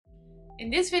In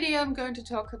this video I'm going to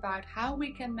talk about how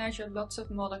we can measure lots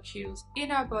of molecules in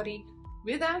our body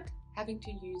without having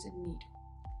to use a needle.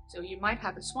 So you might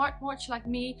have a smartwatch like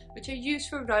me, which I use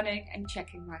for running and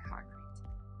checking my heart rate.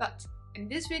 But in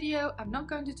this video I'm not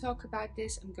going to talk about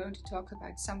this, I'm going to talk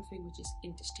about something which is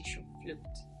interstitial fluid.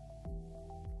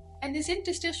 And this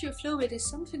interstitial fluid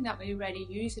is something that we already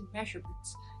use in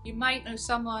measurements. You might know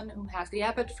someone who has the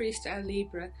Abbott Freestyle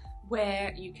Libre,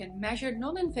 where you can measure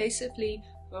non-invasively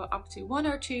for up to 1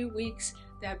 or 2 weeks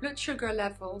their blood sugar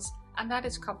levels, and that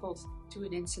is coupled to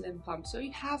an insulin pump, so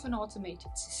you have an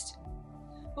automated system.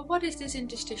 But what is this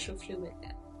interstitial fluid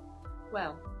then?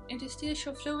 Well,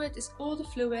 interstitial fluid is all the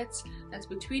fluids that's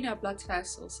between our blood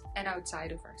vessels and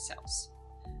outside of our cells.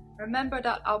 Remember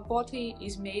that our body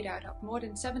is made out of more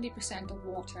than 70% of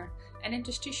water, and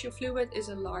interstitial fluid is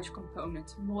a large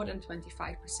component, more than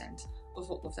 25% of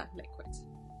all of that liquid.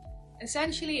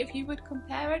 Essentially, if you would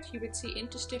compare it, you would see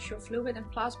interstitial fluid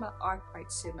and plasma are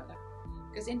quite similar,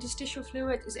 because interstitial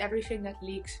fluid is everything that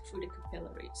leaks through the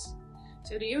capillaries.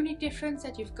 So the only difference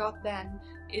that you've got then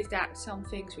is that some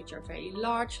things which are very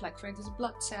large, like for instance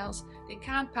blood cells, they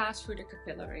can't pass through the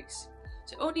capillaries.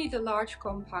 So only the large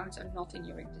compounds are not in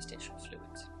your interstitial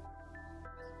fluid.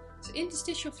 So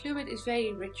interstitial fluid is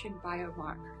very rich in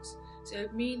biomarkers. So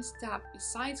it means that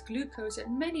besides glucose there are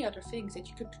many other things that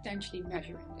you could potentially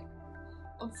measure in there.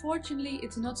 Unfortunately,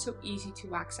 it's not so easy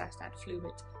to access that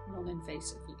fluid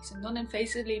non-invasively. So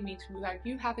non-invasively means without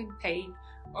you having pain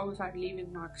or without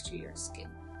leaving marks to your skin.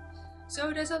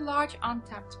 So there's a large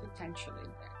untapped potential in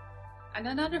there. And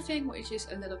another thing which is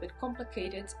a little bit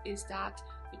complicated is that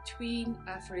between,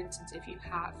 for instance, if you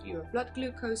have your blood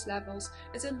glucose levels,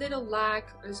 there's a little lag,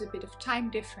 there's a bit of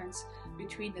time difference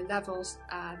between the levels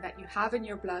that you have in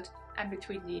your blood and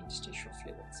between the interstitial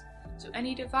fluids. So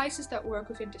any devices that work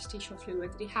with interstitial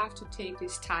fluid, they have to take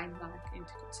this time lag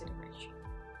into consideration.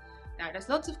 Now, there's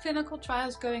lots of clinical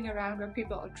trials going around where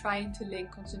people are trying to link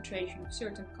concentration of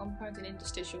certain compounds in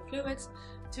interstitial fluids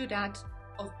to that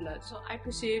of blood. So I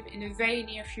presume in the very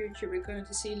near future we're going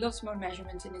to see lots more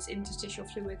measurements in this interstitial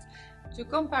fluid to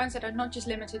compounds that are not just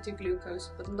limited to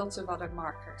glucose but lots of other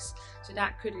markers. So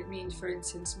that could mean, for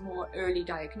instance, more early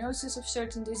diagnosis of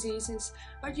certain diseases,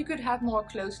 but you could have more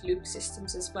closed loop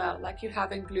systems as well, like you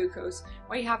have in glucose,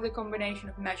 where you have the combination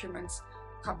of measurements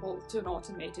coupled to an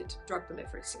automated drug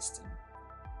delivery system.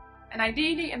 And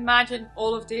ideally imagine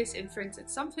all of this in, for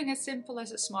instance, something as simple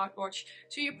as a smartwatch,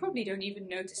 so you probably don't even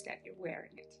notice that you're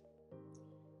wearing it.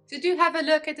 So do have a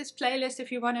look at this playlist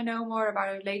if you want to know more about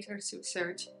our later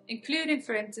research, including,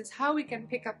 for instance, how we can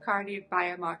pick up cardiac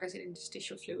biomarkers in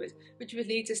interstitial fluid, which would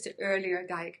lead us to earlier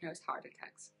diagnosed heart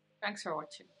attacks. Thanks for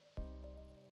watching.